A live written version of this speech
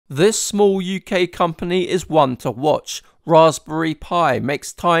This small UK company is one to watch. Raspberry Pi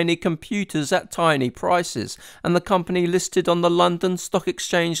makes tiny computers at tiny prices, and the company listed on the London Stock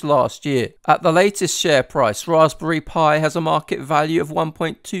Exchange last year. At the latest share price, Raspberry Pi has a market value of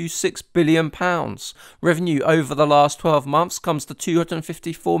 £1.26 billion. Revenue over the last 12 months comes to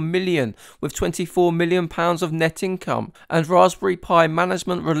 £254 million, with £24 million of net income. And Raspberry Pi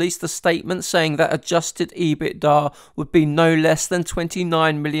management released a statement saying that adjusted EBITDA would be no less than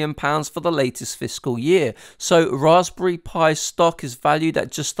 £29 million for the latest fiscal year. So Raspberry Pi stock is valued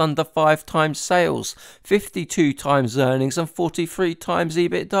at just under 5 times sales, 52 times earnings and 43 times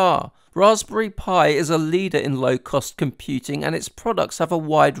EBITDA. Raspberry Pi is a leader in low-cost computing, and its products have a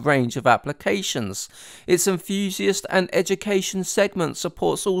wide range of applications. Its enthusiast and education segment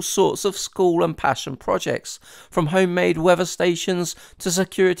supports all sorts of school and passion projects, from homemade weather stations to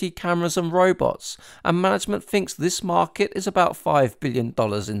security cameras and robots, and management thinks this market is about $5 billion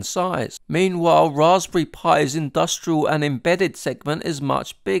in size. Meanwhile, Raspberry Pi's industrial and embedded segment is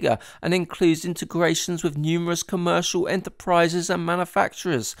much bigger and includes integrations with numerous commercial enterprises and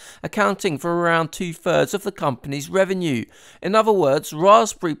manufacturers, accounting for around 2/3 of the company's revenue. In other words,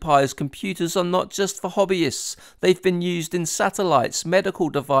 Raspberry Pi's computers are not just for hobbyists. They've been used in satellites, medical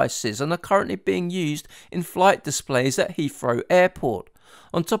devices, and are currently being used in flight displays at Heathrow Airport.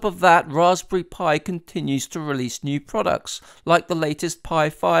 On top of that, Raspberry Pi continues to release new products, like the latest Pi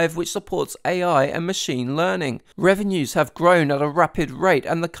 5, which supports AI and machine learning. Revenues have grown at a rapid rate,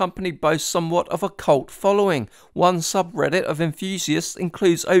 and the company boasts somewhat of a cult following. One subreddit of enthusiasts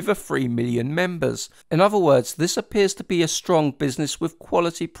includes over 3 million members. In other words, this appears to be a strong business with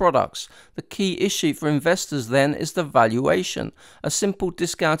quality products. The key issue for investors then is the valuation. A simple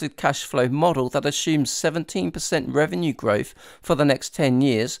discounted cash flow model that assumes 17% revenue growth for the next 10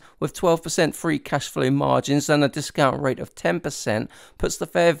 years, with 12% free cash flow margins and a discount rate of 10%, puts the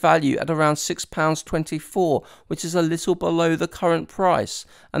fair value at around £6.24, which is a little below the current price.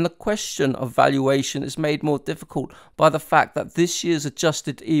 And the question of valuation is made more difficult by the fact that this year's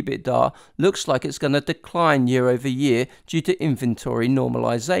adjusted EBITDA looks like it's going to decline year over year due to inventory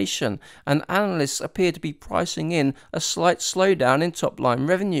normalization, and analysts appear to be pricing in a slight slowdown in top-line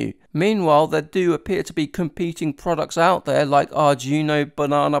revenue. Meanwhile, there do appear to be competing products out there like Arduino,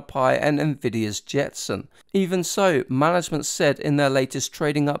 Banana Pi and Nvidia's Jetson. Even so, management said in their latest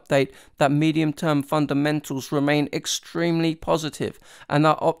trading update that medium-term fundamentals remain extremely positive and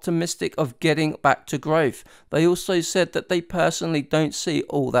are optimistic of getting back to growth. They also said that they personally don't see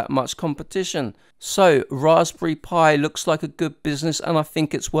all that much competition. So, Raspberry Pi looks like a good business, and I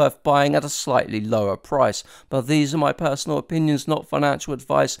think it's worth buying at a slightly lower price. But these are my personal opinions, not financial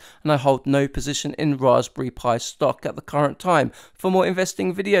advice, and I hold no position in Raspberry Pi stock at the current time. For more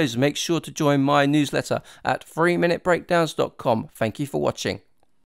investing videos, make sure to join my newsletter at 3minutebreakdowns.com. Thank you for watching.